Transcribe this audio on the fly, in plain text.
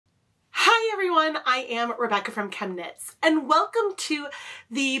everyone, I am Rebecca from ChemKnits, and welcome to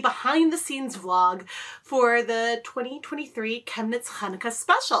the behind the scenes vlog for the 2023 ChemKnits Chanukah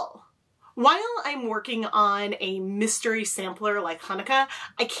special. While I'm working on a mystery sampler like Chanukah,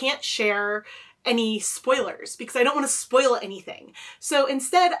 I can't share any spoilers because I don't want to spoil anything. So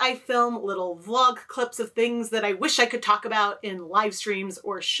instead I film little vlog clips of things that I wish I could talk about in live streams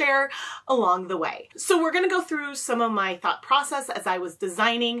or share along the way. So we're going to go through some of my thought process as I was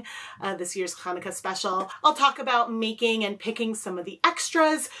designing this year's Chanukah special. I'll talk about making and picking some of the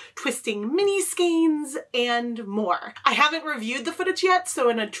extras, twisting mini skeins, and more. I haven't reviewed the footage yet, so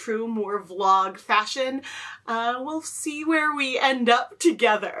in a true more vlog fashion, we'll see where we end up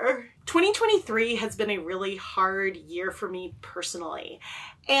together. 2023 has been a really hard year for me personally,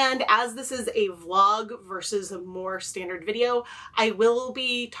 and as this is a vlog versus a more standard video, I will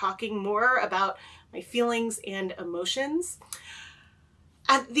be talking more about my feelings and emotions.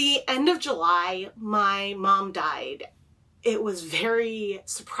 At the end of July, my mom died. It was very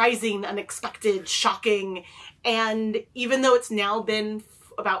surprising, unexpected, shocking, and even though it's now been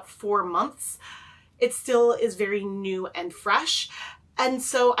about 4 months, it still is very new and fresh. And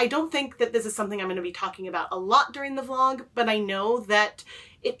so I don't think that this is something I'm going to be talking about a lot during the vlog, but I know that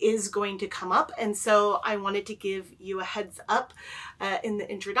it is going to come up, and so I wanted to give you a heads up in the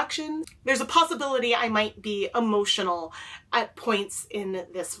introduction. There's a possibility I might be emotional at points in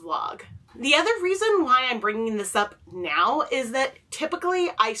this vlog. The other reason why I'm bringing this up now is that typically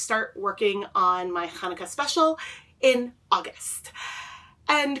I start working on my Chanukah special in August,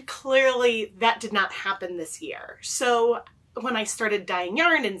 and clearly that did not happen this year. So when I started dyeing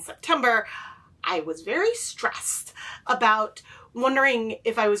yarn in September, I was very stressed about wondering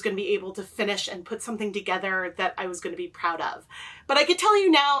if I was going to be able to finish and put something together that I was going to be proud of. But I can tell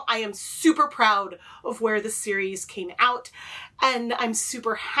you now, I am super proud of where the series came out, and I'm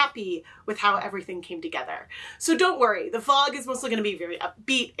super happy with how everything came together. So don't worry, the vlog is mostly going to be very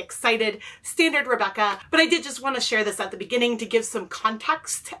upbeat, excited, standard Rebecca, but I did just want to share this at the beginning to give some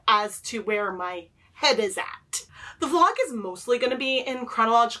context as to where my head is at. The vlog is mostly going to be in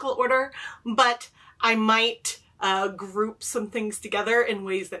chronological order, but I might group some things together in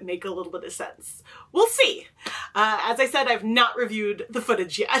ways that make a little bit of sense. We'll see. As I said, I've not reviewed the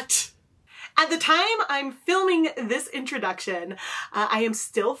footage yet. At the time I'm filming this introduction, I am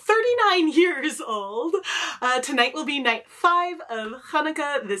still 39 years old. Tonight will be night 5 of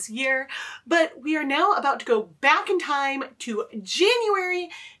Chanukah this year, but we are now about to go back in time to January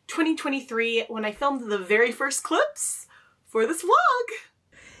 2023 when I filmed the very first clips for this vlog.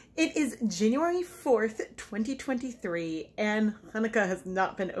 It is January 4th, 2023, and Chanukah has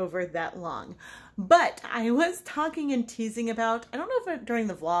not been over that long. But I was talking and teasing about, I don't know if during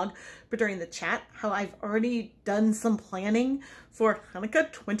the vlog, but during the chat, how I've already done some planning for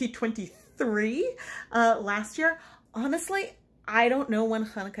Chanukah 2023 last year. Honestly, I don't know when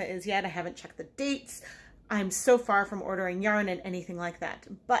Chanukah is yet. I haven't checked the dates. I'm so far from ordering yarn and anything like that.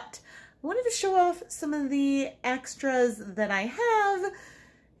 But I wanted to show off some of the extras that I have.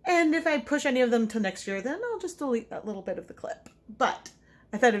 And if I push any of them to next year, then I'll just delete that little bit of the clip. But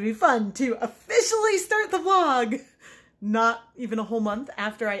I thought it'd be fun to officially start the vlog, not even a whole month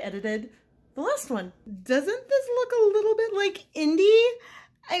after I edited the last one. Doesn't this look a little bit like indie?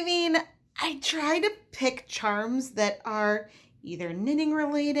 I mean, I try to pick charms that are either knitting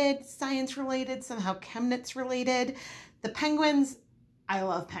related, science related, somehow ChemKnits related. The penguins, I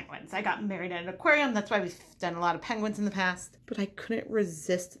love penguins. I got married at an aquarium. That's why we've done a lot of penguins in the past. But I couldn't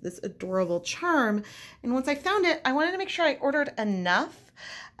resist this adorable charm. And once I found it, I wanted to make sure I ordered enough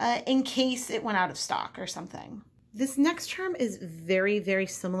in case it went out of stock or something. This next charm is very, very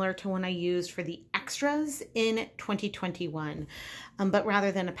similar to one I used for the extras in 2021. But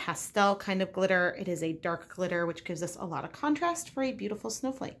rather than a pastel kind of glitter, it is a dark glitter, which gives us a lot of contrast for a beautiful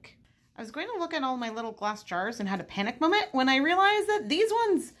snowflake. I was going to look at all my little glass jars and had a panic moment when I realized that these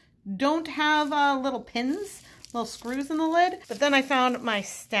ones don't have little pins, little screws in the lid. But then I found my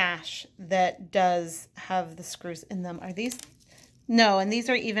stash that does have the screws in them. Are these? No, and these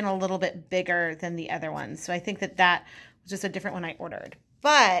are even a little bit bigger than the other ones. So I think that that was just a different one I ordered.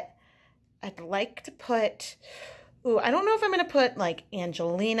 But I'd like to put, ooh, I don't know if I'm going to put like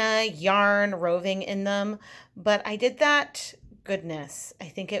Angelina yarn roving in them, but I did that. Goodness, I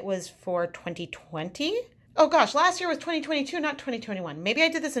think it was for 2020. Oh gosh, last year was 2022, not 2021. Maybe I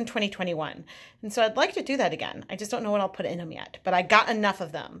did this in 2021. And so I'd like to do that again. I just don't know what I'll put in them yet, but I got enough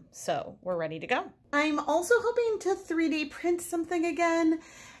of them, so we're ready to go. I'm also hoping to 3D print something again.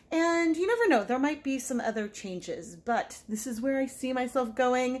 And you never know, there might be some other changes, but this is where I see myself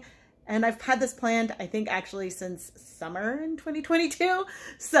going. And I've had this planned, I think actually since summer in 2022.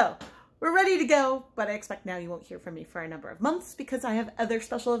 So we're ready to go, but I expect now you won't hear from me for a number of months because I have other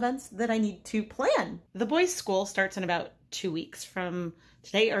special events that I need to plan. The boys' school starts in about 2 weeks from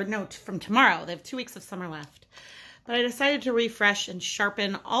today, or no, from tomorrow. They have 2 weeks of summer left. But I decided to refresh and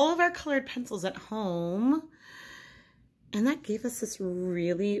sharpen all of our colored pencils at home. And that gave us this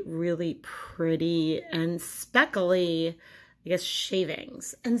really, really pretty and speckly, I guess,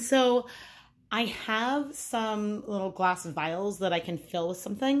 shavings. And so I have some little glass vials that I can fill with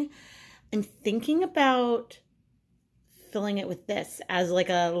something. I'm thinking about filling it with this as like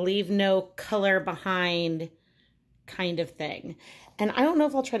a leave no color behind kind of thing. And I don't know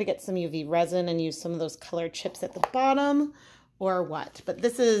if I'll try to get some UV resin and use some of those colored chips at the bottom or what, but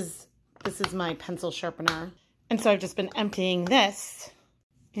this is my pencil sharpener. And so I've just been emptying this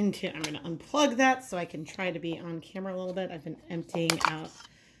into, I'm going to unplug that so I can try to be on camera a little bit. I've been emptying out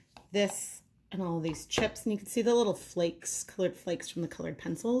this and all these chips, and you can see the little flakes, colored flakes from the colored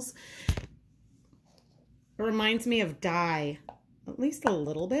pencils. It reminds me of dye, at least a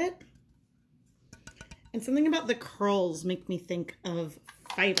little bit. And something about the curls make me think of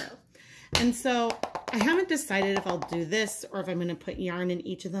fiber. And so I haven't decided if I'll do this or if I'm going to put yarn in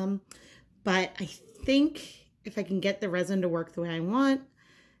each of them. But I think if I can get the resin to work the way I want,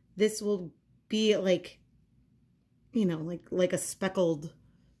 this will be like, you know, like a speckled,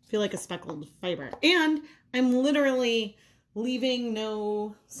 feel like a speckled fiber. And I'm literally leaving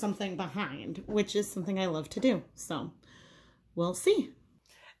no something behind, which is something I love to do. So we'll see.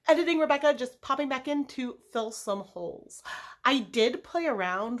 Editing Rebecca, just popping back in to fill some holes. I did play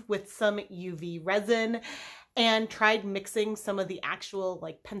around with some UV resin and tried mixing some of the actual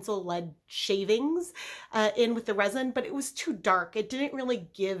like pencil lead shavings in with the resin, but it was too dark. It didn't really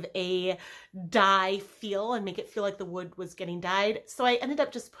give a dye feel and make it feel like the wood was getting dyed. So I ended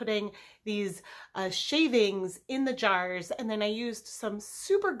up just putting these shavings in the jars, and then I used some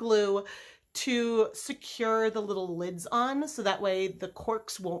super glue to secure the little lids on so that way the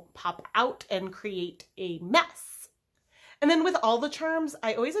corks won't pop out and create a mess. And then with all the charms,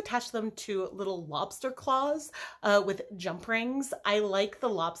 I always attach them to little lobster claws with jump rings. I like the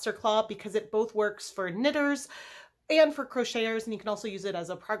lobster claw because it both works for knitters and for crocheters, and you can also use it as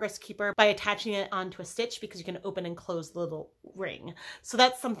a progress keeper by attaching it onto a stitch because you can open and close the little ring. So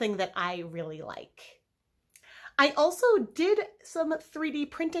that's something that I really like. I also did some 3D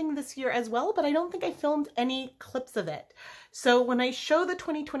printing this year as well, but I don't think I filmed any clips of it. So when I show the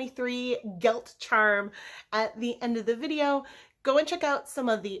 2023 Gelt charm at the end of the video, go and check out some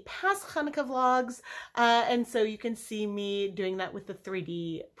of the past Chanukah vlogs, and so you can see me doing that with the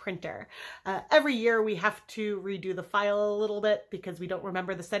 3D printer. Every year we have to redo the file a little bit because we don't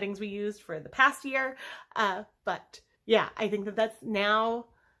remember the settings we used for the past year, but yeah, I think that that's now...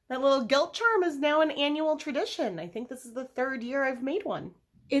 That little Gelt charm is now an annual tradition. I think this is the 3rd year I've made one.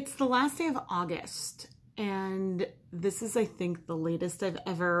 It's the last day of August, and this is, I think, the latest I've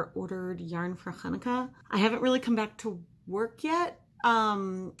ever ordered yarn for Chanukah. I haven't really come back to work yet,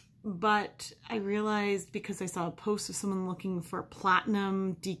 but I realized because I saw a post of someone looking for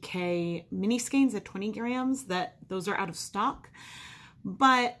platinum DK Miniskeins at 20 grams that those are out of stock.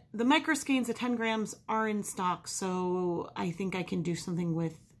 But the micro skeins at 10 grams are in stock, so I think I can do something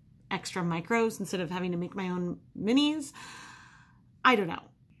with extra micros instead of having to make my own minis. I don't know,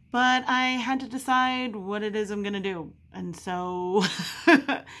 but I had to decide what it is I'm gonna do, and so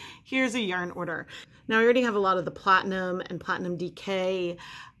here's a yarn order. Now I already have a lot of the platinum and platinum DK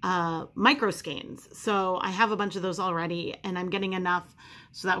micro skeins, so I have a bunch of those already, and I'm getting enough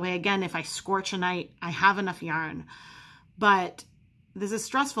so that way, again, if I scorch a night, I have enough yarn. But this is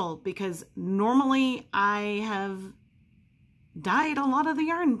stressful because normally I have dyed a lot of the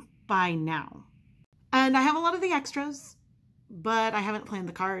yarn by now. And I have a lot of the extras, but I haven't planned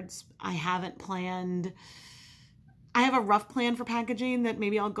the cards. I have a rough plan for packaging that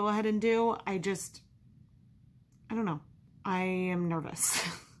maybe I'll go ahead and do. I don't know. I am nervous.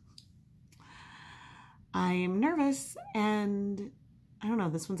 I am nervous, and I don't know,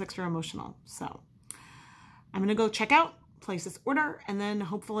 this one's extra emotional. So I'm gonna go check out, place this order, and then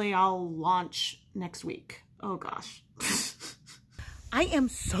hopefully I'll launch next week. Oh gosh. I am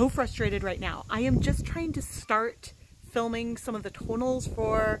so frustrated right now. I am just trying to start filming some of the tonals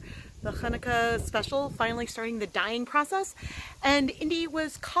for the Chanukah special, finally starting the dyeing process, and Indy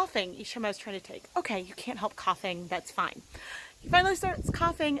was coughing each time I was trying to take. Okay, you can't help coughing, that's fine. He finally starts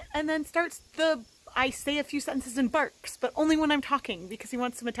coughing and then starts I say a few sentences and barks, but only when I'm talking because he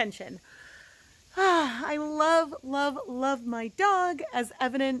wants some attention. I love, love, love my dog, as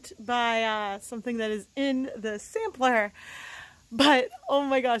evident by something that is in the sampler. But, oh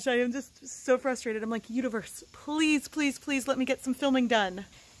my gosh, I am just so frustrated. I'm like, universe, please, please, please let me get some filming done.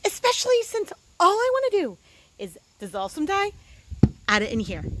 Especially since all I want to do is dissolve some dye, add it in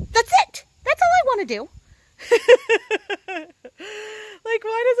here. That's it. That's all I want to do. Like,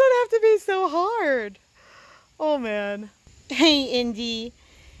 why does it have to be so hard? Oh, man. Hey, Indy.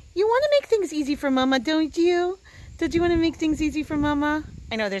 You want to make things easy for Mama, don't you? Don't you want to make things easy for Mama?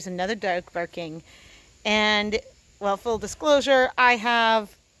 I know there's another dog barking. And, well, full disclosure, I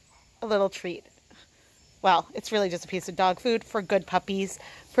have a little treat. Well, it's really just a piece of dog food for good puppies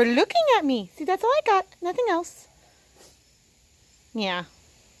for looking at me. See, that's all I got. Nothing else. Yeah,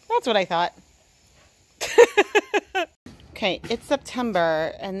 that's what I thought. Okay, it's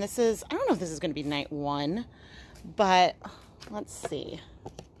September, and this is, I don't know if this is going to be night 1, but let's see.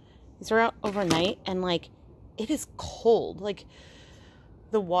 These are out overnight, and like, it is cold. Like,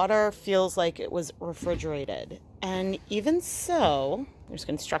 the water feels like it was refrigerated. And even so, there's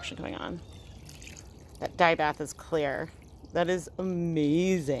construction going on. That dye bath is clear. That is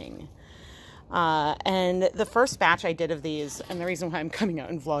amazing. And the first batch I did of these, and the reason why I'm coming out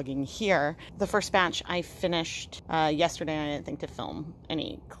and vlogging here, the first batch I finished yesterday. I didn't think to film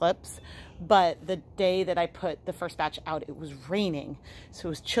any clips, but the day that I put the first batch out, it was raining. So it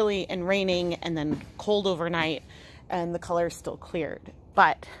was chilly and raining and then cold overnight, and the color is still cleared.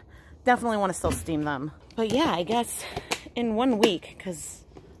 But definitely want to still steam them. But yeah, I guess in 1 week, because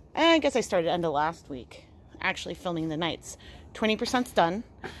I guess I started end of last week, actually filming the nights. 20%'s done.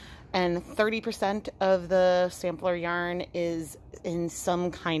 And 30% of the sampler yarn is in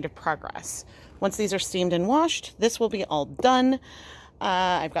some kind of progress. Once these are steamed and washed, this will be all done.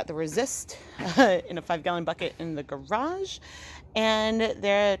 I've got the resist in a 5-gallon bucket in the garage. And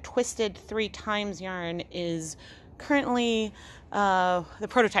the twisted 3 times yarn is currently, the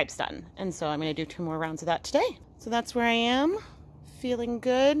prototype's done. And so I'm going to do 2 more rounds of that today. So that's where I am. Feeling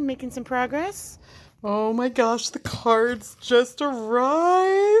good, making some progress. Oh my gosh, the cards just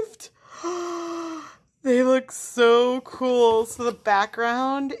arrived. They look so cool. So the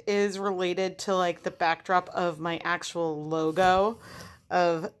background is related to like the backdrop of my actual logo,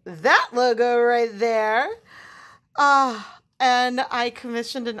 of that logo right there. And I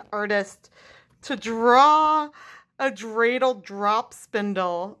commissioned an artist to draw a dreidel drop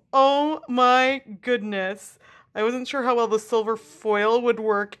spindle. Oh my goodness. I wasn't sure how well the silver foil would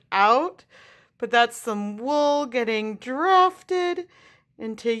work out. But that's some wool getting drafted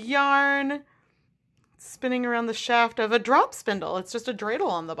into yarn, spinning around the shaft of a drop spindle. It's just a dreidel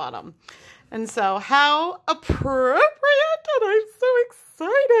on the bottom. And so how appropriate, and I'm so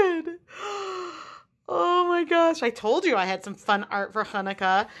excited. Oh my gosh, I told you I had some fun art for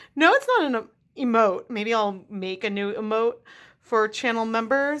Chanukah. No, it's not an emote. Maybe I'll make a new emote for channel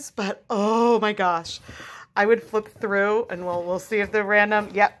members, but oh my gosh. I would flip through and we'll see if the random,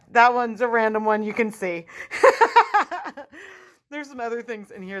 yep, that one's a random one you can see. There's some other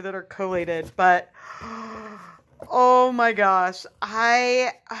things in here that are collated, but oh my gosh, oh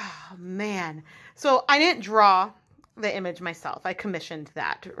man. So I didn't draw the image myself. I commissioned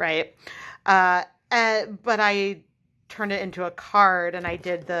that, right? But I turned it into a card and I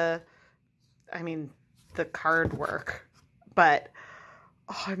did the card work, but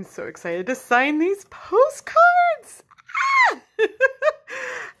oh, I'm so excited to sign these postcards. Ah!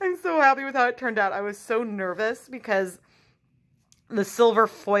 I'm so happy with how it turned out. I was so nervous because the silver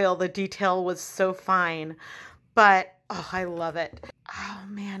foil, the detail was so fine, but oh, I love it. Oh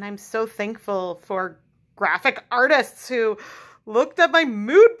man, I'm so thankful for graphic artists who looked at my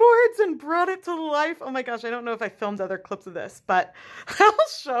mood boards and brought it to life. Oh my gosh, I don't know if I filmed other clips of this, but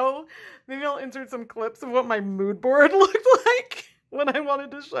maybe I'll insert some clips of what my mood board looked like when I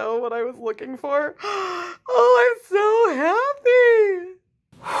wanted to show what I was looking for. Oh, I'm so happy.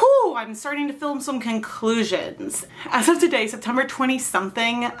 Whew, I'm starting to film some conclusions. As of today, September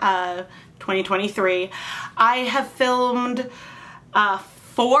 20-something, 2023, I have filmed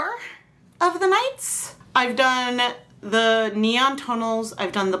 4 of the nights. I've done the neon tonals,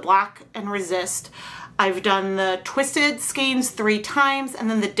 I've done the black and resist, I've done the twisted skeins 3 times, and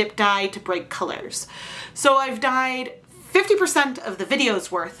then the dip dye to break colors. So I've dyed 50% of the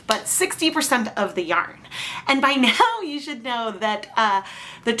video's worth, but 60% of the yarn. And by now you should know that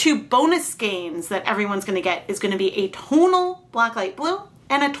the 2 bonus skeins that everyone's gonna get is gonna be a tonal black light blue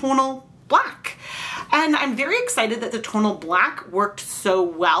and a tonal black. And I'm very excited that the tonal black worked so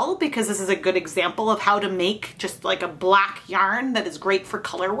well because this is a good example of how to make just like a black yarn that is great for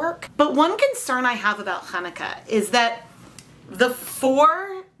color work. But one concern I have about Chanukah is that the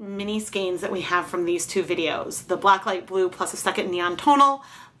 4 mini skeins that we have from these 2 videos, the black light blue plus a second neon tonal,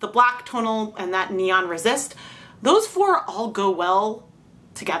 the black tonal, and that neon resist, those 4 all go well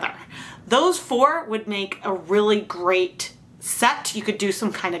together. Those 4 would make a really great set. You could do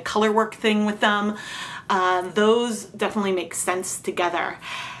some kind of color work thing with them. Those definitely make sense together.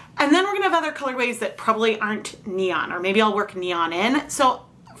 And then we're gonna have other colorways that probably aren't neon, or maybe I'll work neon in. So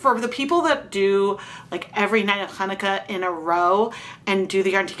for the people that do like every night of Hanukkah in a row and do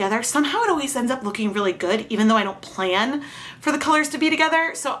the yarn together, somehow it always ends up looking really good, even though I don't plan for the colors to be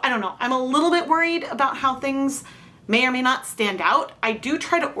together. So I don't know, I'm a little bit worried about how things may or may not stand out. I do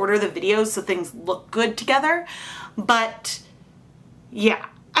try to order the videos so things look good together, but yeah.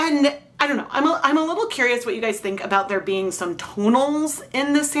 And I don't know, I'm a little curious what you guys think about there being some tonals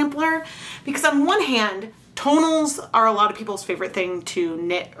in this sampler, because on one hand, tonals are a lot of people's favorite thing to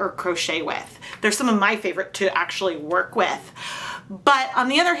knit or crochet with. They're some of my favorite to actually work with. But on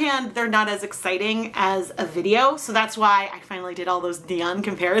the other hand, they're not as exciting as a video. So that's why I finally did all those neon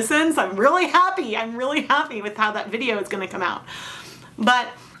comparisons. I'm really happy. I'm really happy with how that video is going to come out. But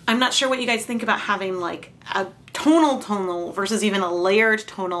I'm not sure what you guys think about having like a tonal versus even a layered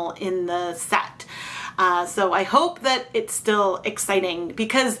tonal in the set. So I hope that it's still exciting,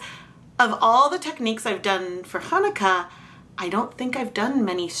 because of all the techniques I've done for Hanukkah, I don't think I've done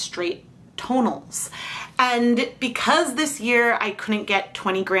many straight tonals. And because this year I couldn't get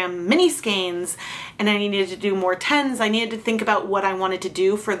 20-gram Miniskeins and I needed to do more 10s, I needed to think about what I wanted to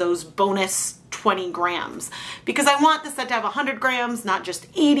do for those bonus 20 grams, because I want the set to have 100 grams, not just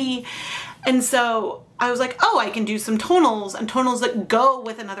 80. And so I was like, oh, I can do some tonals, and tonals that go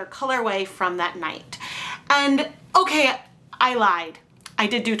with another colorway from that night. And okay, I lied. I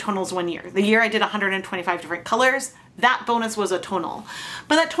did do tonals one year. The year I did 125 different colors, that bonus was a tonal.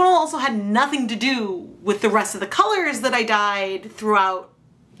 But that tonal also had nothing to do with the rest of the colors that I dyed throughout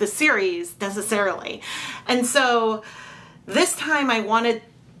the series necessarily. And so this time I wanted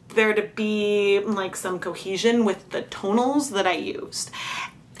there to be like some cohesion with the tonals that I used.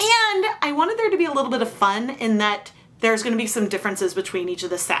 And I wanted there to be a little bit of fun in that there's going to be some differences between each of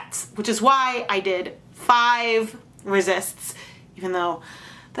the sets, which is why I did 5 resists, even though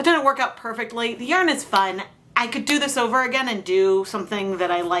that didn't work out perfectly. The yarn is fun. I could do this over again and do something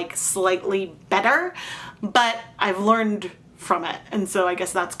that I like slightly better, but I've learned from it, and so I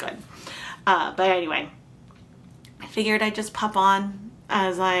guess that's good. But anyway, I figured I'd just pop on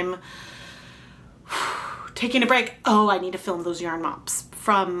as I'm taking a break. Oh, I need to film those yarn mops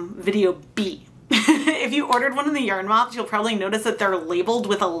from video B. If you ordered one of the yarn mops, you'll probably notice that they're labeled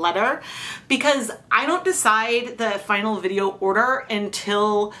with a letter, because I don't decide the final video order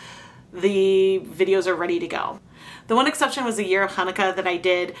until the videos are ready to go. The one exception was the year of Hanukkah that I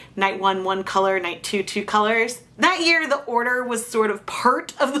did night 1, 1 color, night 2, 2 colors. That year the order was sort of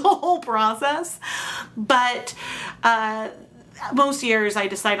part of the whole process, but most years I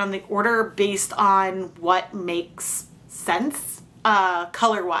decide on the order based on what makes sense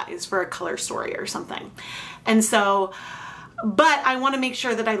color-wise for a color story or something. And so, but I want to make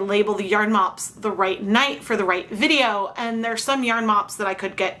sure that I label the yarn mops the right night for the right video, and there's some yarn mops that I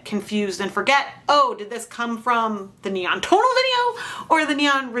could get confused and forget, oh, did this come from the neon tonal video or the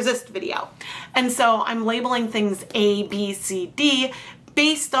neon resist video? And so I'm labeling things A, B, C, D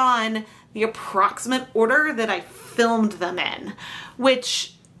based on the approximate order that I filmed them in,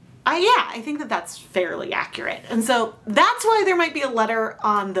 which yeah, I think that that's fairly accurate. And so that's why there might be a letter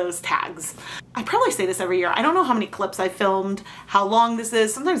on those tags. I probably say this every year. I don't know how many clips I filmed, how long this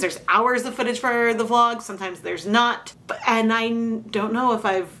is. Sometimes there's hours of footage for the vlog, sometimes there's not. And I don't know if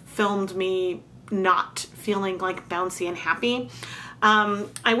I've filmed me not feeling like bouncy and happy.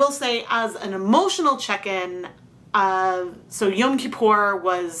 I will say, as an emotional check-in, so Yom Kippur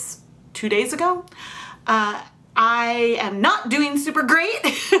was 2 days ago. I am not doing super great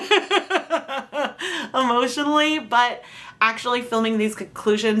emotionally, but actually filming these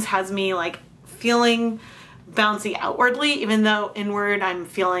conclusions has me like feeling bouncy outwardly, even though inward I'm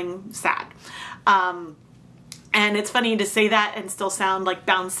feeling sad. And it's funny to say that and still sound like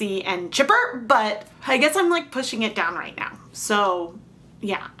bouncy and chipper, but I guess I'm like pushing it down right now. So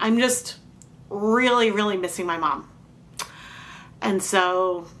yeah, I'm just really, really missing my mom. And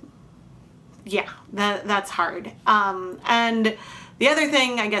so yeah, that's hard. And the other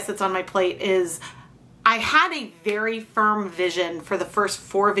thing I guess that's on my plate is I had a very firm vision for the first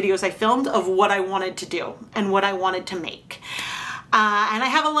 4 videos I filmed of what I wanted to do and what I wanted to make. And I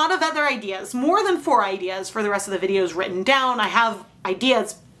have a lot of other ideas, more than 4 ideas for the rest of the videos written down. I have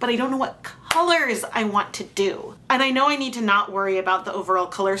ideas, but I don't know what colors I want to do. And I know I need to not worry about the overall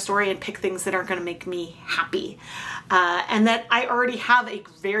color story and pick things that aren't going to make me happy. And that I already have a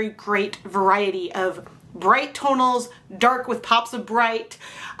very great variety of bright tonals, dark with pops of bright,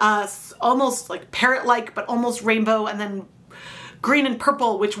 almost like parrot-like, but almost rainbow, and then green and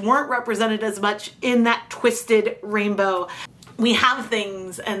purple, which weren't represented as much in that twisted rainbow. we have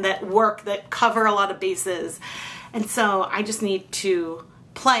things and that work, that cover a lot of bases. And so I just need to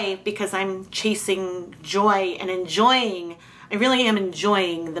play because I'm chasing joy and enjoying, I really am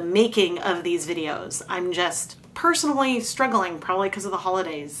enjoying the making of these videos. I'm just personally struggling, probably because of the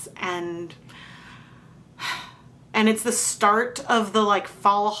holidays, and it's the start of the like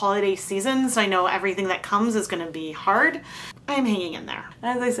fall holiday season, so I know everything that comes is going to be hard. I'm hanging in there.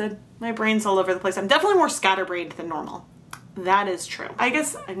 As I said, my brain's all over the place. I'm definitely more scatterbrained than normal. That is true. I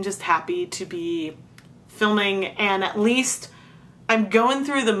guess I'm just happy to be filming, and at least I'm going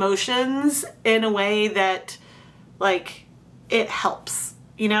through the motions in a way that like it helps,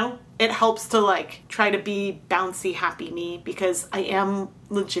 you know? It helps to like try to be bouncy happy me, because I am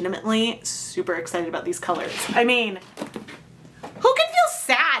legitimately super excited about these colors. I mean, who can feel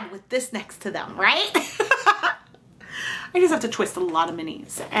sad with this next to them, right? I just have to twist a lot of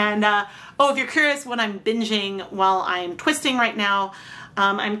minis. And oh, if you're curious what I'm binging while I'm twisting right now,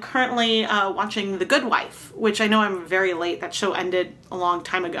 I'm currently watching The Good Wife, which I know I'm very late. That show ended a long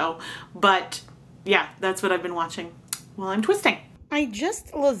time ago, but yeah, that's what I've been watching while I'm twisting. I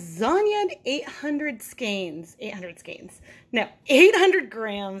just lasagnaed 800 skeins. No, 800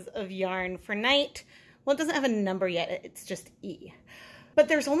 grams of yarn for night. Well, it doesn't have a number yet. It's just E. But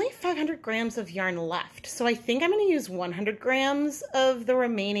there's only 500 grams of yarn left. So I think I'm going to use 100 grams of the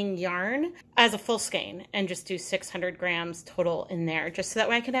remaining yarn as a full skein and just do 600 grams total in there, just so that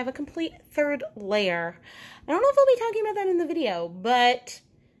way I can have a complete third layer. I don't know if I'll be talking about that in the video, but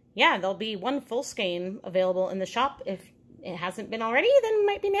yeah, there'll be one full skein available in the shop. If it hasn't been already, then it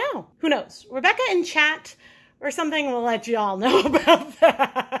might be now. Who knows? Rebecca in chat or something will let you all know about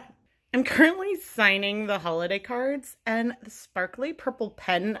that. I'm currently signing the holiday cards, and the sparkly purple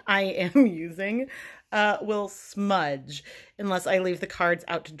pen I am using will smudge unless I leave the cards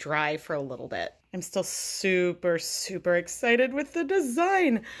out to dry for a little bit. I'm still super, super excited with the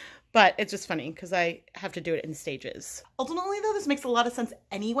design, but it's just funny because I have to do it in stages. Ultimately, though, this makes a lot of sense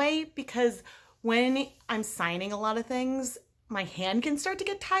anyway, because when I'm signing a lot of things, my hand can start to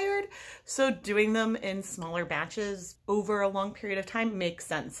get tired. So doing them in smaller batches over a long period of time makes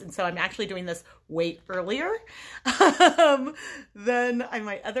sense. And so I'm actually doing this way earlier than I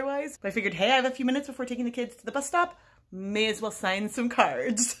might otherwise. But I figured, hey, I have a few minutes before taking the kids to the bus stop. May as well sign some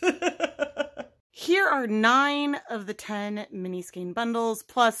cards. Here are 9 of the 10 Miniskein bundles,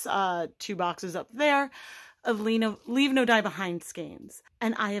 plus 2 boxes up there of Leave No Die Behind skeins.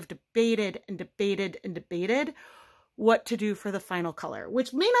 And I have debated and debated and debated what to do for the final color,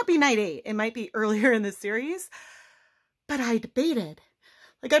 which may not be night 8. It might be earlier in the series, but I debated.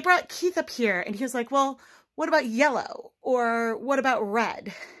 Like, I brought Keith up here and he was like, well, what about yellow? Or what about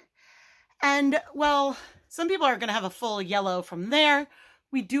red? And well, some people are going to have a full yellow from there.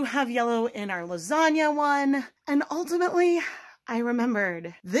 We do have yellow in our lasagna one. And ultimately, I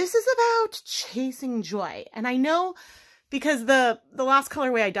remembered this is about chasing joy. And I know because the last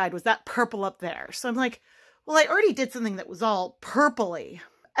colorway I dyed was that purple up there. So I'm like, well, I already did something that was all purpley.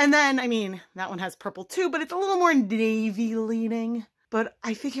 And then, I mean, that one has purple too, but it's a little more navy leaning. But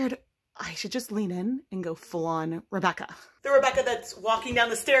I figured I should just lean in and go full on Rebecca. The Rebecca that's walking down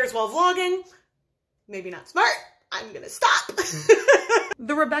the stairs while vlogging. Maybe not smart. I'm gonna stop.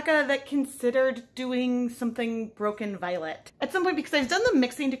 The Rebecca that considered doing something broken violet at some point, because I've done the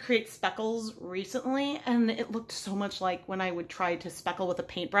mixing to create speckles recently, and it looked so much like when I would try to speckle with a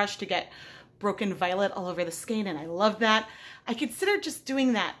paintbrush to get broken violet all over the skein, and I love that. I considered just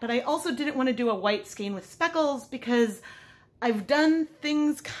doing that, but I also didn't want to do a white skein with speckles because I've done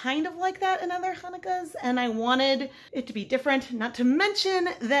things kind of like that in other Hanukkahs, and I wanted it to be different. Not to mention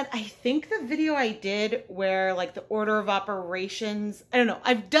that I think the video I did where like the order of operations, I don't know,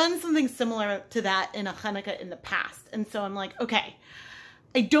 I've done something similar to that in a Hanukkah in the past. And so I'm like, okay,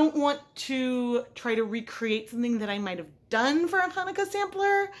 I don't want to try to recreate something that I might have done for a Chanukah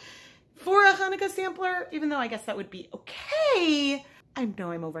sampler, even though I guess that would be okay. I know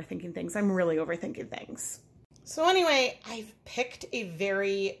I'm overthinking things. I'm really overthinking things. So anyway, I've picked a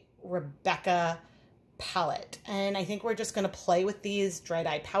very Rebecca palette, and I think we're just going to play with these dry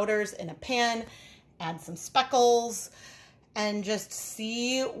dye powders in a pan, add some speckles, and just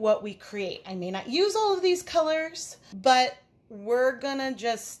see what we create. I may not use all of these colors, but we're gonna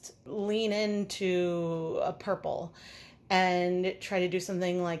just lean into a purple and try to do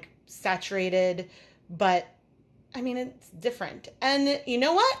something like saturated, but I mean, it's different. And you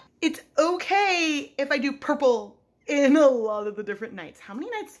know what? It's okay if I do purple in a lot of the different nights. How many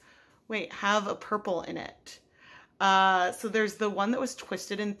nights, wait, have a purple in it? So there's the one that was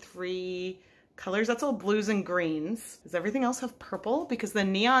twisted in 3 colors. That's all blues and greens. Does everything else have purple? Because the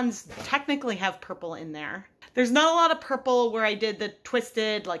neons technically have purple in there. There's not a lot of purple where I did the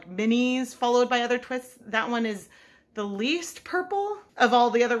twisted like minis followed by other twists. That one is the least purple of all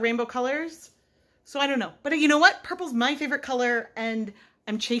the other rainbow colors. So I don't know. But you know what? Purple's my favorite color and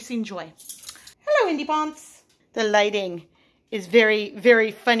I'm chasing joy. Hello, Indy Bonks. The lighting is very,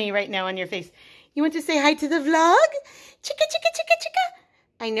 very funny right now on your face. You want to say hi to the vlog? Chicka, chicka, chicka, chicka.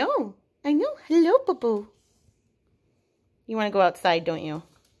 I know. Hello, boo-boo. You want to go outside, don't you?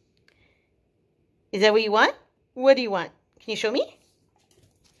 Is that what you want? What do you want? Can you show me?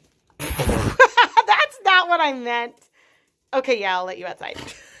 That's not what I meant. Okay, yeah, I'll let you outside.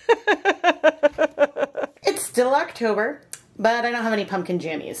 It's still October, but I don't have any pumpkin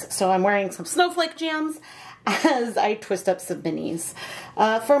jammies, so I'm wearing some snowflake jams as I twist up some minis.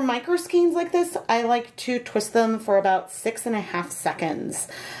 For micro skeins like this, I like to twist them for about 6.5 seconds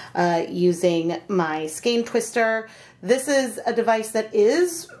using my skein twister. This is a device that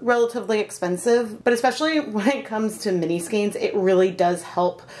is relatively expensive, but especially when it comes to mini skeins, it really does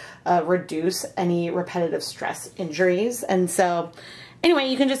help reduce any repetitive stress injuries. And so anyway,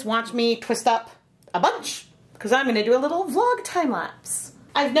 you can just watch me twist up a bunch because I'm going to do a little vlog time lapse.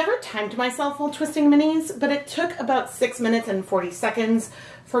 I've never timed myself while twisting minis, but it took about 6 minutes and 40 seconds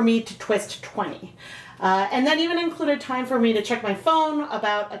for me to twist 20. And that even included time for me to check my phone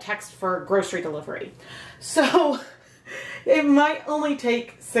about a text for grocery delivery. So it might only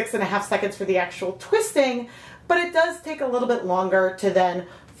take 6.5 seconds for the actual twisting, but it does take a little bit longer to then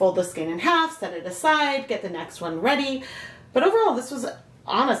fold the skein in half, set it aside, get the next one ready. But overall, this was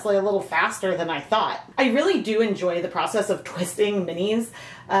honestly a little faster than I thought. I really do enjoy the process of twisting minis,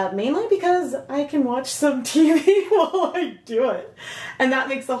 mainly because I can watch some TV while I do it. And that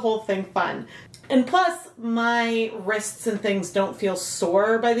makes the whole thing fun. And plus, my wrists and things don't feel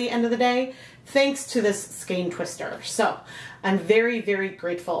sore by the end of the day, thanks to this skein twister. So I'm very, very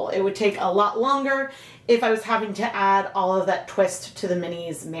grateful. It would take a lot longer if I was having to add all of that twist to the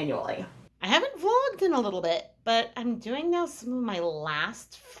minis manually. I haven't vlogged in a little bit, but I'm doing now some of my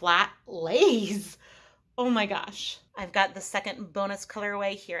last flat lays. Oh my gosh. I've got the second bonus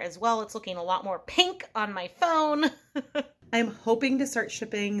colorway here as well. It's looking a lot more pink on my phone. I'm hoping to start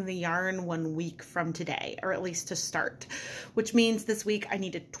shipping the yarn 1 week from today, or at least to start, which means this week I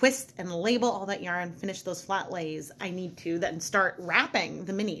need to twist and label all that yarn, finish those flat lays. I need to then start wrapping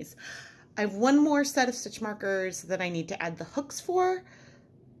the minis. I have one more set of stitch markers that I need to add the hooks for,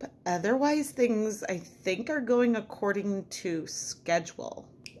 but otherwise things I think are going according to schedule,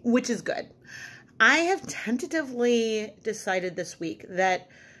 which is good. I have tentatively decided this week that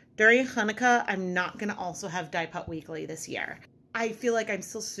during Chanukah, I'm not going to also have Die Pot Weekly this year. I feel like I'm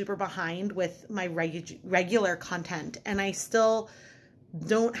still super behind with my regular content, and I still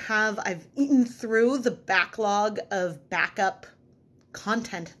don't have, I've eaten through the backlog of backup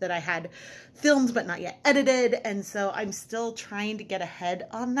content that I had filmed but not yet edited, and so I'm still trying to get ahead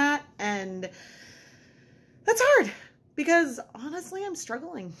on that, and that's hard because honestly I'm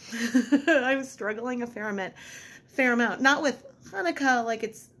struggling. I'm struggling a fair amount, not with Chanukah, like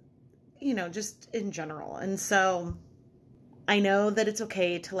it's, you know, just in general. And so I know that it's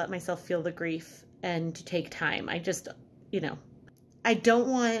okay to let myself feel the grief and to take time. I just, you know, I don't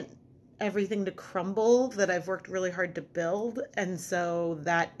want everything to crumble that I've worked really hard to build. And so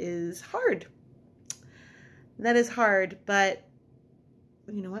that is hard. That is hard, but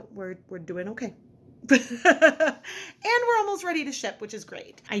you know what? We're doing okay. And we're almost ready to ship, which is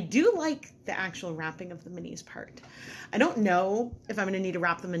great. I do like the actual wrapping of the minis part. I don't know if I'm going to need to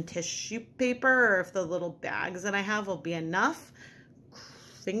wrap them in tissue paper or if the little bags that I have will be enough.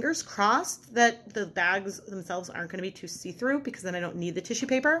 Fingers crossed that the bags themselves aren't going to be too see-through because then I don't need the tissue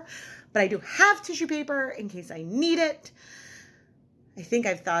paper. But I do have tissue paper in case I need it. I think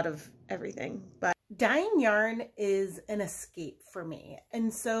I've thought of everything. But dyeing yarn is an escape for me.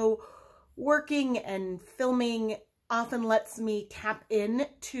 And so working and filming often lets me tap in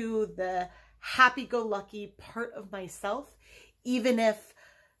to the happy-go-lucky part of myself, even if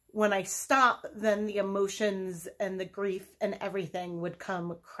when I stop, then the emotions and the grief and everything would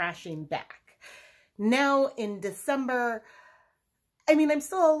come crashing back. Now in December, I mean, I'm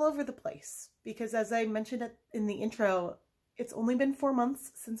still all over the place because as I mentioned in the intro, it's only been 4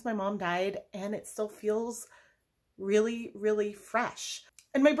 months since my mom died and it still feels really, really fresh.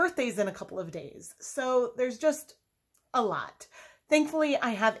 And my birthday's in a couple of days, so there's just a lot. Thankfully,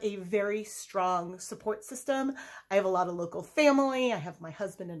 I have a very strong support system. I have a lot of local family. I have my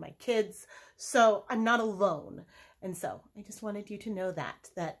husband and my kids, so I'm not alone. And so I just wanted you to know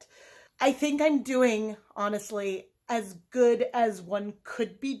that I think I'm doing, honestly, as good as one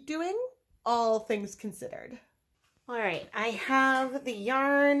could be doing, all things considered. All right, I have the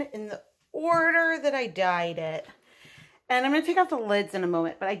yarn in the order that I dyed it. And I'm going to take off the lids in a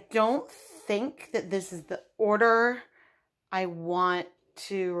moment, but I don't think that this is the order I want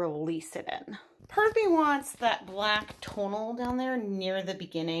to release it in. Part of me wants that black tonal down there near the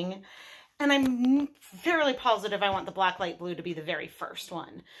beginning, and I'm fairly positive I want the black light blue to be the very first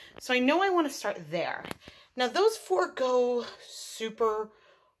one. So I know I want to start there. Now those four go super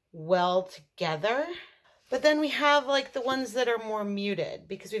well together, but then we have like the ones that are more muted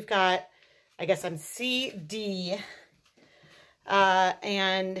because we've got, I guess I'm C, D,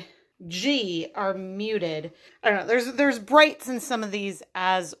 and G are muted. I don't know, there's brights in some of these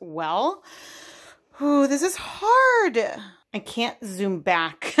as well. Ooh, this is hard. I can't zoom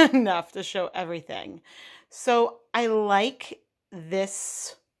back enough to show everything. So I like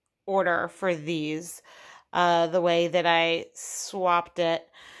this order for these, the way that I swapped it.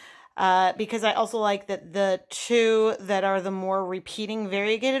 Because I also like that the two that are the more repeating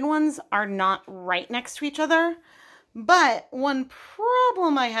variegated ones are not right next to each other. But one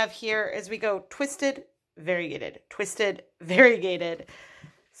problem I have here is we go twisted, variegated,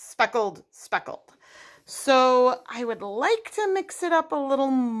 speckled, speckled. So I would like to mix it up a little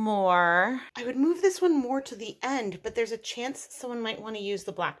more. I would move this one more to the end, but there's a chance someone might want to use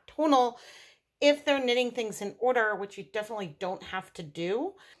the black tonal if they're knitting things in order, which you definitely don't have to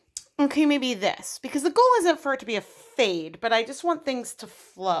do. Okay, maybe this, because the goal isn't for it to be a fade, but I just want things to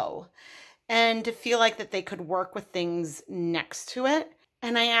flow and to feel like that they could work with things next to it.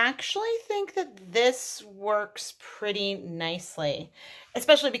 And I actually think that this works pretty nicely,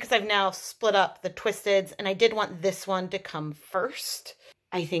 especially because I've now split up the twisteds and I did want this one to come first.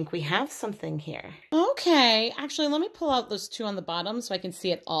 I think we have something here. Okay, actually, let me pull out those two on the bottom so I can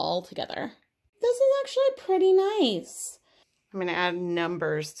see it all together. This is actually pretty nice. I'm going to add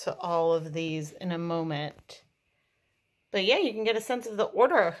numbers to all of these in a moment. But yeah, you can get a sense of the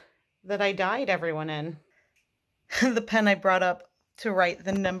order that I dyed everyone in. The pen I brought up to write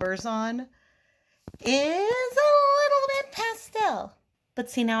the numbers on is a little bit pastel. But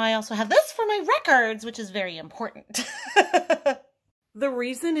see, now I also have this for my records, which is very important. The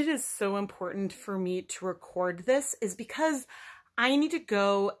reason it is so important for me to record this is because I need to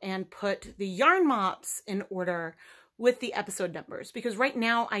go and put the yarn mops in order with the episode numbers, because right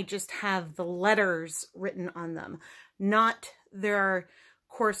now I just have the letters written on them, not their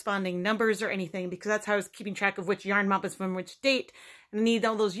corresponding numbers or anything, because that's how I was keeping track of which yarn mop is from which date. And I need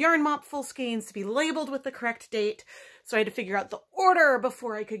all those yarn mop full skeins to be labeled with the correct date. So I had to figure out the order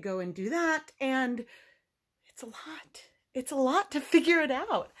before I could go and do that. And it's a lot. It's a lot to figure it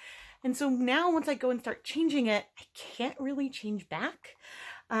out. And so now once I go and start changing it, I can't really change back.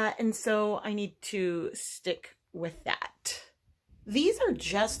 And so I need to stick with that. These are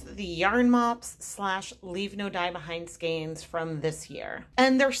just the yarn mops / leave no dye behind skeins from this year.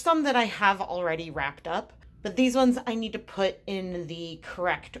 And there's some that I have already wrapped up, but these ones I need to put in the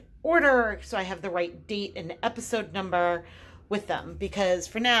correct order so I have the right date and episode number with them, because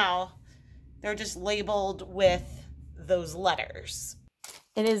for now they're just labeled with those letters.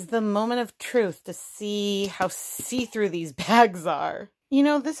 It is the moment of truth to see how see-through these bags are. You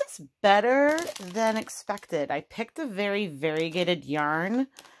know, this is better than expected. I picked a very variegated yarn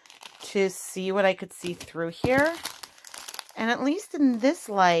to see what I could see through here. And at least in this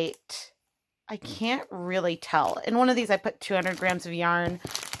light, I can't really tell. In one of these, I put 200 grams of yarn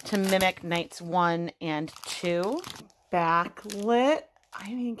to mimic nights 1 and 2. Backlit.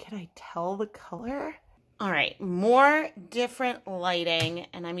 I mean, can I tell the color? All right, more different lighting.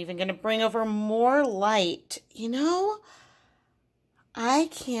 And I'm even going to bring over more light. You know, I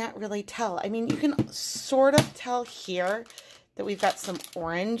can't really tell. I mean, you can sort of tell here that we've got some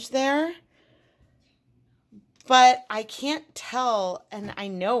orange there, but I can't tell, and I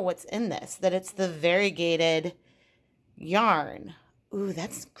know what's in this, that it's the variegated yarn. Ooh,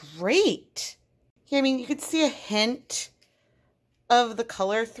 that's great. Yeah, I mean, you could see a hint of the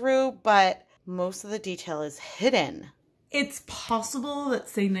color through, but most of the detail is hidden. It's possible that,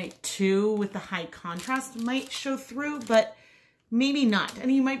 say, night 2 with the high contrast might show through, but maybe not.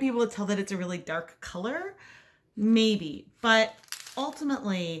 And you might be able to tell that it's a really dark color. Maybe. But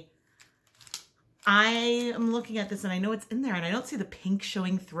ultimately, I am looking at this and I know it's in there and I don't see the pink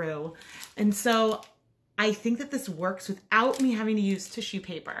showing through. And so I think that this works without me having to use tissue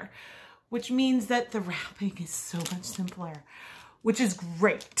paper, which means that the wrapping is so much simpler, which is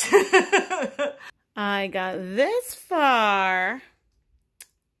great. I got this far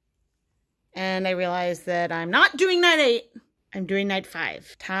and I realized that I'm not doing night 8. I'm doing night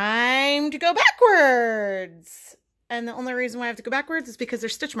 5. Time to go backwards. And the only reason why I have to go backwards is because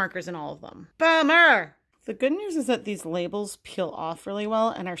there's stitch markers in all of them. Bummer. The good news is that these labels peel off really well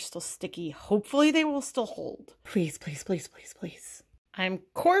and are still sticky. Hopefully they will still hold. Please, please, please, please, please. I'm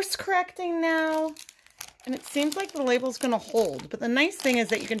course correcting now, and it seems like the label's gonna hold. But the nice thing is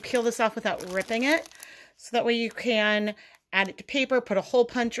that you can peel this off without ripping it. So that way you can add it to paper, put a hole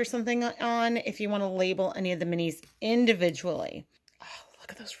punch or something on if you want to label any of the minis individually. Oh,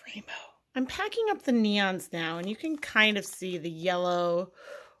 look at those rainbow. I'm packing up the neons now, and you can kind of see the yellow,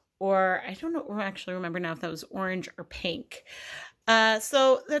 or I don't know, or actually remember now if that was orange or pink.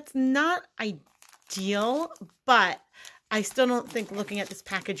 So that's not ideal, but I still don't think looking at this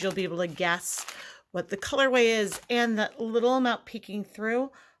package you'll be able to guess what the colorway is, and that little amount peeking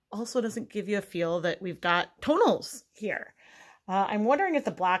through also doesn't give you a feel that we've got tonals here. I'm wondering if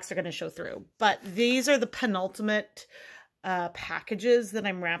the blacks are going to show through, but these are the penultimate packages that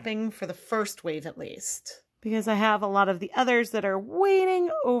I'm wrapping for the first wave at least, because I have a lot of the others that are waiting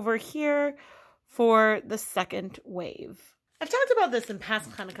over here for the second wave. I've talked about this in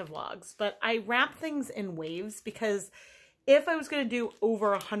past Chanukah vlogs, but I wrap things in waves because if I was going to do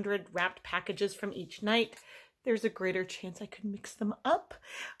over 100 wrapped packages from each night, there's a greater chance I could mix them up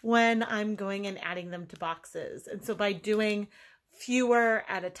when I'm going and adding them to boxes. And so by doing fewer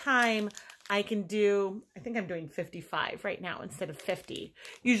at a time, I can do, I think I'm doing 55 right now instead of 50.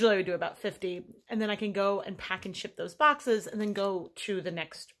 Usually I would do about 50, and then I can go and pack and ship those boxes and then go to the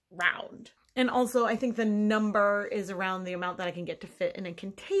next round. And also I think the number is around the amount that I can get to fit in a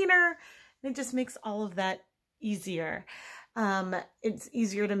container, and it just makes all of that easier. It's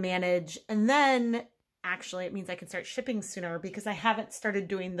easier to manage, and then actually it means I can start shipping sooner because I haven't started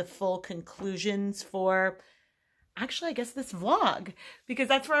doing the full conclusions for, actually, I guess this vlog, because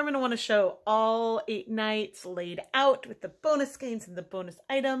that's where I'm going to want to show all 8 nights laid out with the bonus skeins and the bonus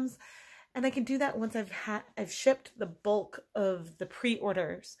items. And I can do that once I've shipped the bulk of the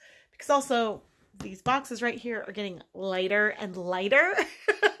pre-orders, because also these boxes right here are getting lighter and lighter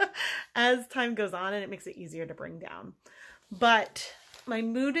as time goes on, and it makes it easier to bring down. But my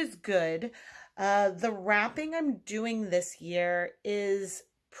mood is good. The wrapping I'm doing this year is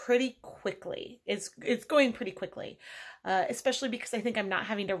pretty quickly. It's going pretty quickly, especially because I think I'm not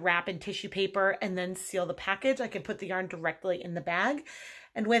having to wrap in tissue paper and then seal the package. I can put the yarn directly in the bag.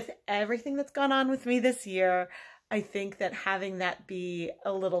 And with everything that's gone on with me this year, I think that having that be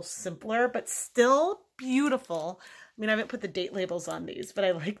a little simpler, but still beautiful. I mean, I haven't put the date labels on these, but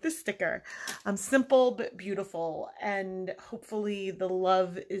I like the sticker. Simple, but beautiful. And hopefully the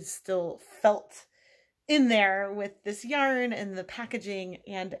love is still felt in there with this yarn and the packaging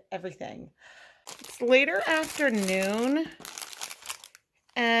and everything. It's later afternoon,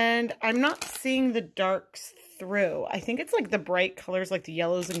 and I'm not seeing the darks through. I think it's like the bright colors like the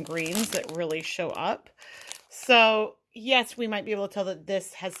yellows and greens that really show up. So yes, we might be able to tell that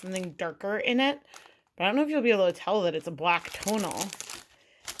this has something darker in it, but I don't know if you'll be able to tell that it's a black tonal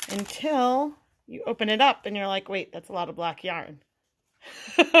until you open it up and you're like, wait, that's a lot of black yarn.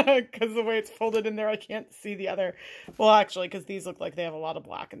 Because the way it's folded in there, I can't see the other. Well, actually, because these look like they have a lot of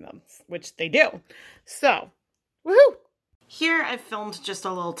black in them, which they do. So, woohoo! Here I've filmed just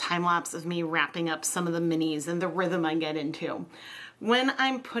a little time lapse of me wrapping up some of the minis and the rhythm I get into. When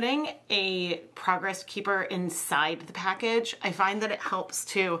I'm putting a progress keeper inside the package, I find that it helps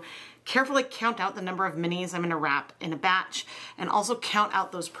to carefully count out the number of minis I'm going to wrap in a batch, and also count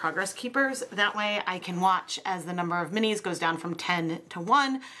out those progress keepers. That way I can watch as the number of minis goes down from 10 to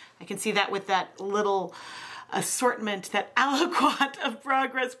 1. I can see that with that little assortment, that aliquot of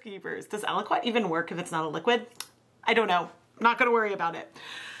progress keepers. Does aliquot even work if it's not a liquid? I don't know. I'm not going to worry about it.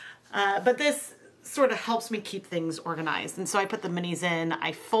 But this sort of helps me keep things organized. And so I put the minis in,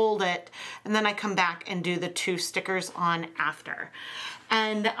 I fold it, and then I come back and do the 2 stickers on after.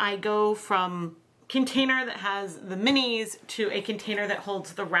 And I go from container that has the minis to a container that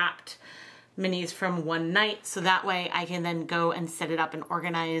holds the wrapped minis from one night. So that way I can then go and set it up and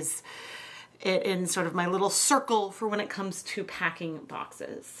organize it in sort of my little circle for when it comes to packing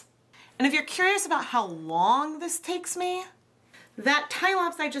boxes. And if you're curious about how long this takes me, that time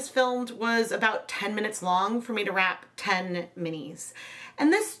lapse I just filmed was about 10 minutes long for me to wrap 10 minis.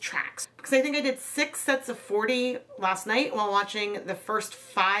 And this tracks because I think I did 6 sets of 40 last night while watching the first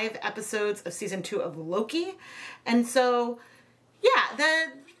 5 episodes of season 2 of Loki. And so, yeah,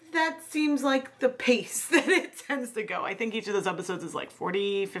 that seems like the pace that it tends to go. I think each of those episodes is like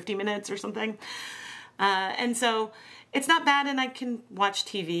 40, 50 minutes or something. And so it's not bad, and I can watch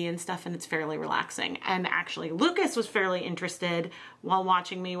TV and stuff, and it's fairly relaxing. And actually, Lucas was fairly interested while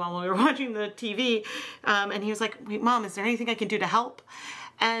watching me while we were watching the TV. And he was like, wait, Mom, is there anything I can do to help?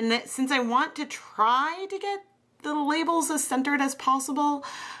 And since I want to try to get the labels as centered as possible,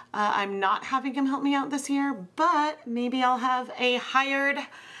 I'm not having him help me out this year, but maybe I'll have a hired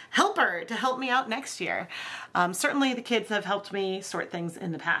helper to help me out next year. Certainly the kids have helped me sort things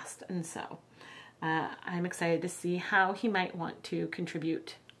in the past, and so I'm excited to see how he might want to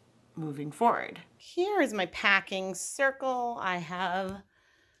contribute moving forward. Here is my packing circle. I have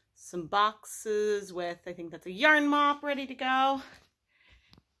some boxes with, I think that's a yarn mop ready to go.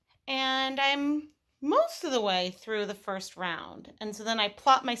 And I'm most of the way through the first round. And so then I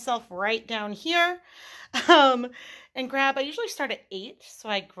plop myself right down here and grab, I usually start at 8. So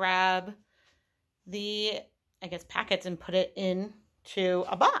I grab the, I guess, packets and put it into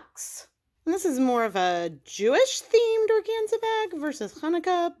a box. And this is more of a Jewish themed organza bag versus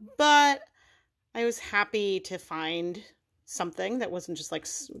Hanukkah, but I was happy to find something that wasn't just like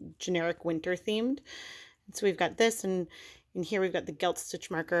generic winter themed. And so we've got this, and in here we've got the Gelt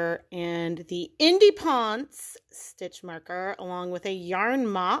stitch marker and the Indie Ponce stitch marker, along with a yarn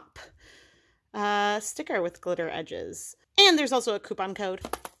mop sticker with glitter edges. And there's also a coupon code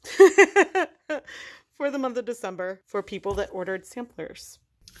for the month of December for people that ordered samplers.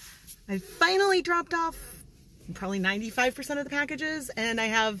 I finally dropped off probably 95% of the packages, and I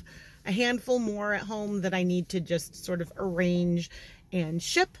have a handful more at home that I need to just sort of arrange and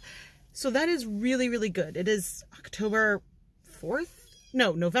ship. So that is really, really good. It is October 4th?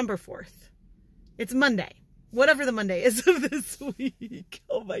 No, November 4th. It's Monday. Whatever the Monday is of this week.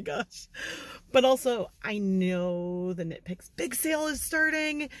 Oh my gosh. But also, I know the Knit Picks big sale is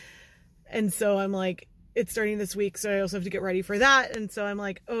starting. And so I'm like, it's starting this week, so I also have to get ready for that. And so I'm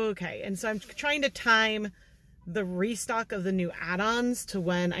like, okay. And so I'm trying to time the restock of the new add-ons to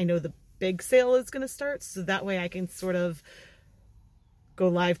when I know the big sale is going to start. So that way I can sort of go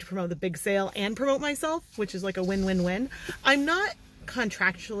live to promote the big sale and promote myself, which is like a win-win-win. I'm not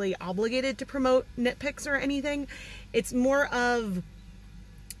contractually obligated to promote Knit Picks or anything. It's more of,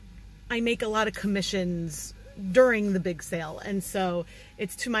 I make a lot of commissions during the big sale, and so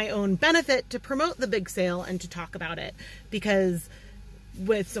it's to my own benefit to promote the big sale and to talk about it, because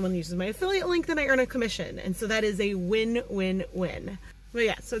with someone uses my affiliate link, then I earn a commission, and so that is a win-win-win. But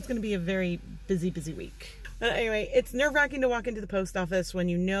yeah, so it's going to be a very busy week. But anyway, it's nerve-wracking to walk into the post office when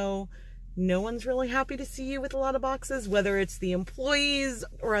you know no one's really happy to see you with a lot of boxes, whether it's the employees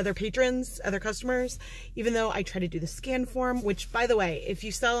or other patrons, other customers, even though I try to do the scan form, which, by the way, if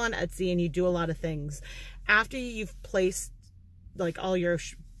you sell on Etsy and you do a lot of things, after you've placed like all your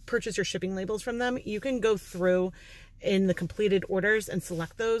purchase your shipping labels from them, you can go through in the completed orders and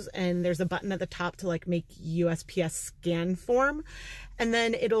select those, and there's a button at the top to like make USPS scan form, and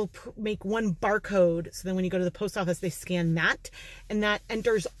then it'll make one barcode, so then when you go to the post office they scan that, and that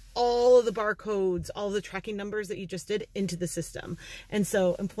enters all of the barcodes, all the tracking numbers that you just did into the system. And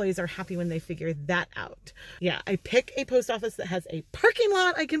so employees are happy when they figure that out. Yeah, I pick a post office that has a parking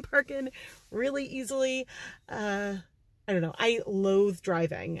lot I can park in really easily. I don't know, I loathe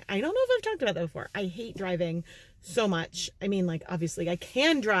driving. I don't know if I've talked about that before. I hate driving so much. I mean, like, obviously I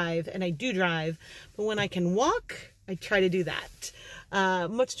can drive and I do drive, but when I can walk, I try to do that.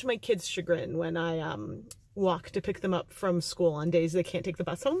 Much to my kids' chagrin when I walk to pick them up from school on days they can't take the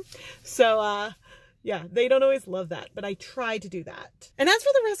bus home. So yeah, they don't always love that, but I try to do that. And as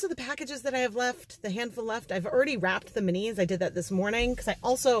for the rest of the packages that I have left, the handful left, I've already wrapped the minis. I did that this morning because I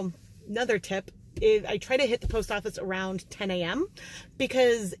also, another tip, I try to hit the post office around 10 a.m.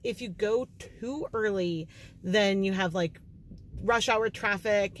 because if you go too early, then you have like rush hour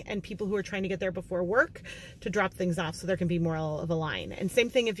traffic and people who are trying to get there before work to drop things off, so there can be more of a line. And same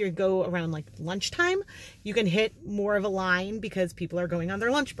thing if you go around like lunchtime, you can hit more of a line because people are going on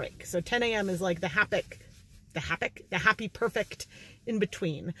their lunch break. So 10 a.m. is like the happy perfect in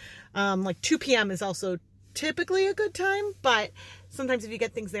between. Like 2 p.m. is also typically a good time, but sometimes if you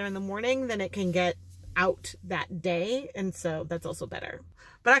get things there in the morning, then it can get out that day, and so that's also better.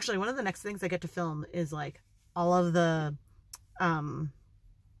 But actually, one of the next things I get to film is like all of the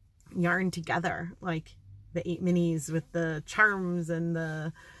yarn together, like the 8 minis with the charms and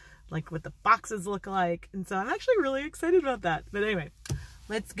the like what the boxes look like, and so I'm actually really excited about that. But anyway,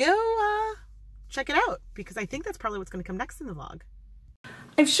 let's go check it out, because I think that's probably what's going to come next in the vlog.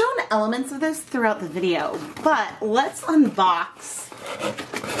 I've shown elements of this throughout the video, but let's unbox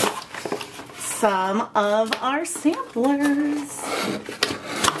some of our samplers.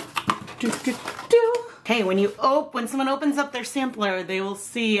 Hey, when someone opens up their sampler, they will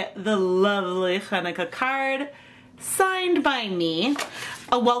see the lovely Chanukah card signed by me,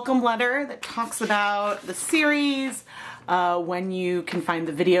 a welcome letter that talks about the series, when you can find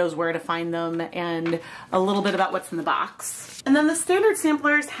the videos, where to find them, and a little bit about what's in the box. And then the standard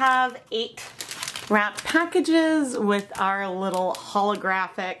samplers have 8 wrapped packages with our little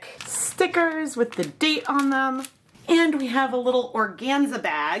holographic stickers with the date on them. And we have a little organza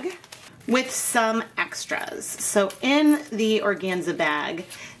bag with some extras. So in the organza bag,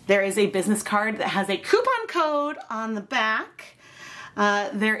 there is a business card that has a coupon code on the back.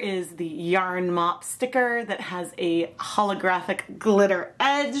 There is the yarn mop sticker that has a holographic glitter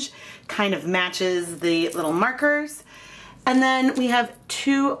edge, kind of matches the little markers. And then we have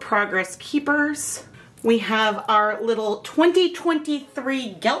 2 progress keepers. We have our little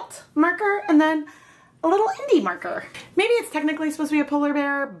 2023 Gelt marker and then a little indie marker. Maybe it's technically supposed to be a polar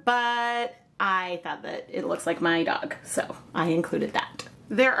bear, but I thought that it looks like my dog, so I included that.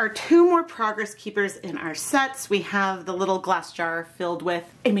 There are 2 more progress keepers in our sets. We have the little glass jar filled with,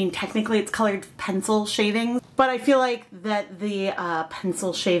 I mean, technically it's colored pencil shavings, but I feel like that the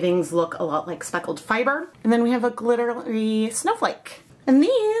pencil shavings look a lot like speckled fiber. And then we have a glittery snowflake. And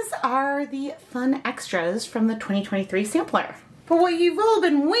these are the fun extras from the 2023 sampler. But what you've all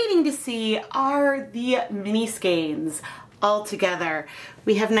been waiting to see are the Miniskeins all together.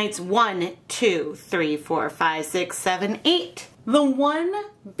 We have nights 1, 2, 3, 4, 5, 6, 7, 8. The one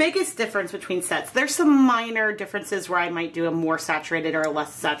biggest difference between sets, there's some minor differences where I might do a more saturated or a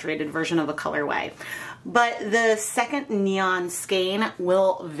less saturated version of a colorway. But the second neon skein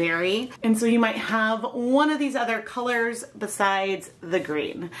will vary. And so you might have one of these other colors besides the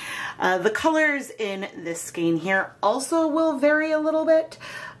green. The colors in this skein here also will vary a little bit,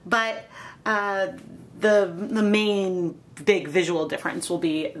 but the main big visual difference will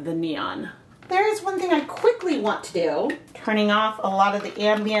be the neon. There is one thing I quickly want to do, turning off a lot of the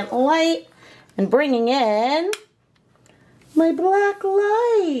ambient light and bringing in my black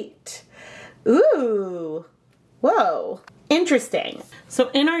light. Ooh, whoa, interesting. So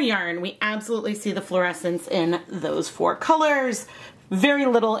in our yarn, we absolutely see the fluorescence in those 4 colors, very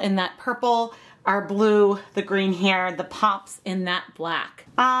little in that purple, our blue, the green here, the pops in that black.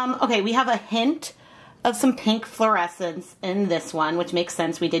 Okay, we have a hint of some pink fluorescence in this one, which makes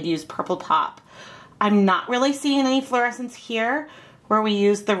sense. We did use purple pop. I'm not really seeing any fluorescence here where we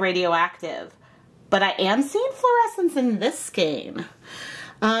used the radioactive, but I am seeing fluorescence in this skein.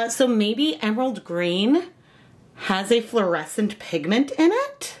 So maybe emerald green has a fluorescent pigment in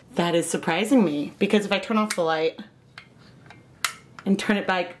it? That is surprising me, because if I turn off the light and turn it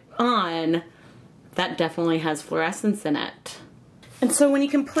back on, that definitely has fluorescence in it. And so when you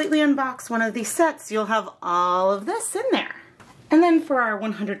completely unbox one of these sets, you'll have all of this in there. And then for our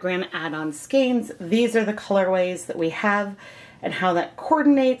 100 gram add-on skeins, these are the colorways that we have and how that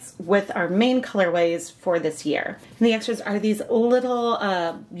coordinates with our main colorways for this year. And the extras are these little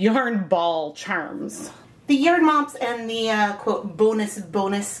yarn ball charms. The yarn mops and the quote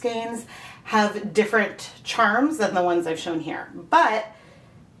bonus skeins have different charms than the ones I've shown here. But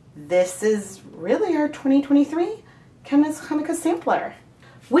this is really our 2023 ChemKnits Chanukah Sampler.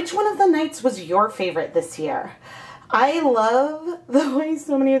 Which one of the nights was your favorite this year? I love the way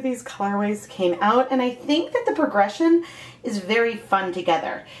so many of these colorways came out, and I think that the progression is very fun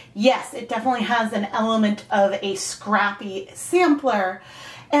together. Yes, it definitely has an element of a scrappy sampler,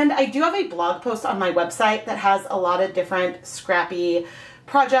 and I do have a blog post on my website that has a lot of different scrappy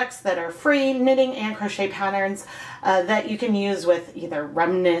projects that are free, knitting and crochet patterns that you can use with either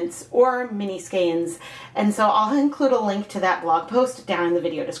remnants or Miniskeins. And so I'll include a link to that blog post down in the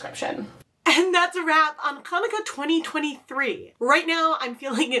video description. And that's a wrap on Chanukah 2023. Right now, I'm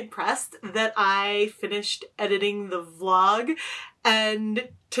feeling impressed that I finished editing the vlog, and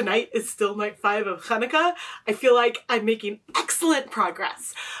tonight is still night 5 of Chanukah. I feel like I'm making excellent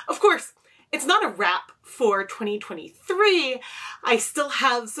progress. Of course, it's not a wrap for 2023. I still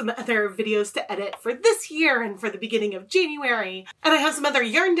have some other videos to edit for this year and for the beginning of January. And I have some other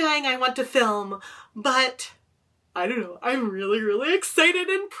yarn dyeing I want to film, but I don't know, I'm really excited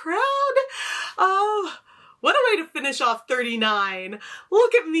and proud. Oh, what a way to finish off 39.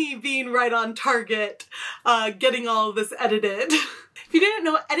 Look at me being right on target, getting all of this edited. If you didn't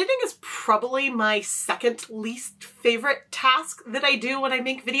know, editing is probably my second least favorite task that I do when I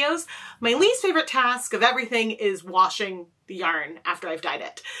make videos. My least favorite task of everything is washing the yarn after I've dyed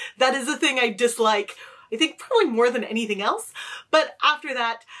it. That is the thing I dislike, I think probably more than anything else. But after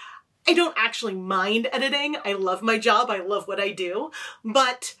that, I don't actually mind editing. I love my job. I love what I do,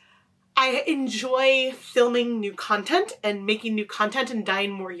 but I enjoy filming new content and making new content and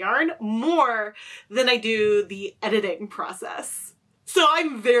dyeing more yarn more than I do the editing process. So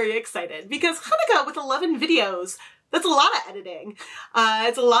I'm very excited because Chanukah with 11 videos, that's a lot of editing.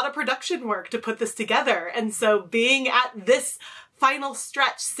 It's a lot of production work to put this together. And so being at this final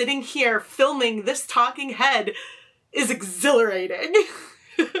stretch, sitting here filming this talking head is exhilarating.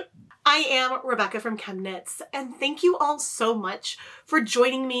 I am Rebecca from ChemKnits, and thank you all so much for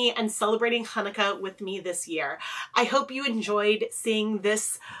joining me and celebrating Hanukkah with me this year. I hope you enjoyed seeing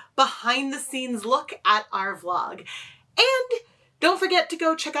this behind the scenes look at our vlog. And don't forget to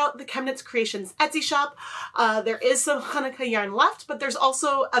go check out the ChemKnits Creations Etsy shop. There is some Hanukkah yarn left, but there's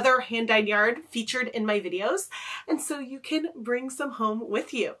also other hand-dyed yarn featured in my videos, and so you can bring some home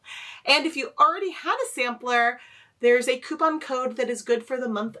with you. And if you already had a sampler, there's a coupon code that is good for the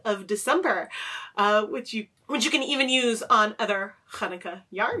month of December, which you can even use on other Hanukkah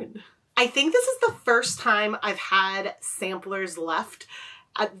yarn. I think this is the first time I've had samplers left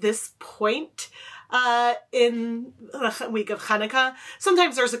at this point in the week of Hanukkah.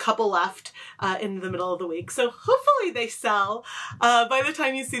 Sometimes there's a couple left in the middle of the week, so hopefully they sell by the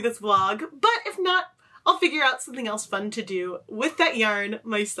time you see this vlog. But if not, I'll figure out something else fun to do with that yarn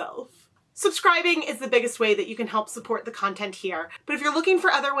myself. Subscribing is the biggest way that you can help support the content here. But if you're looking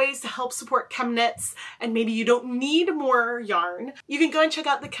for other ways to help support ChemKnits and maybe you don't need more yarn, you can go and check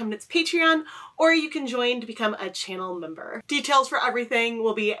out the ChemKnits Patreon, or you can join to become a channel member. Details for everything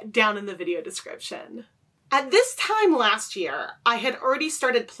will be down in the video description. At this time last year, I had already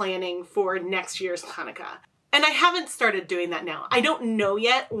started planning for next year's Hanukkah. And I haven't started doing that now. I don't know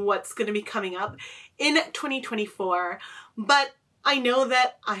yet what's going to be coming up in 2024, but I know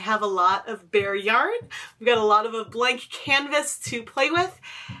that I have a lot of bare yarn. We've got a lot of a blank canvas to play with,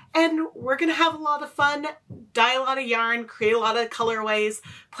 and we're gonna have a lot of fun, dye a lot of yarn, create a lot of colorways,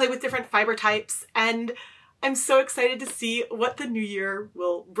 play with different fiber types, and I'm so excited to see what the new year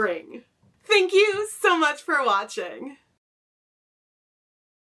will bring. Thank you so much for watching.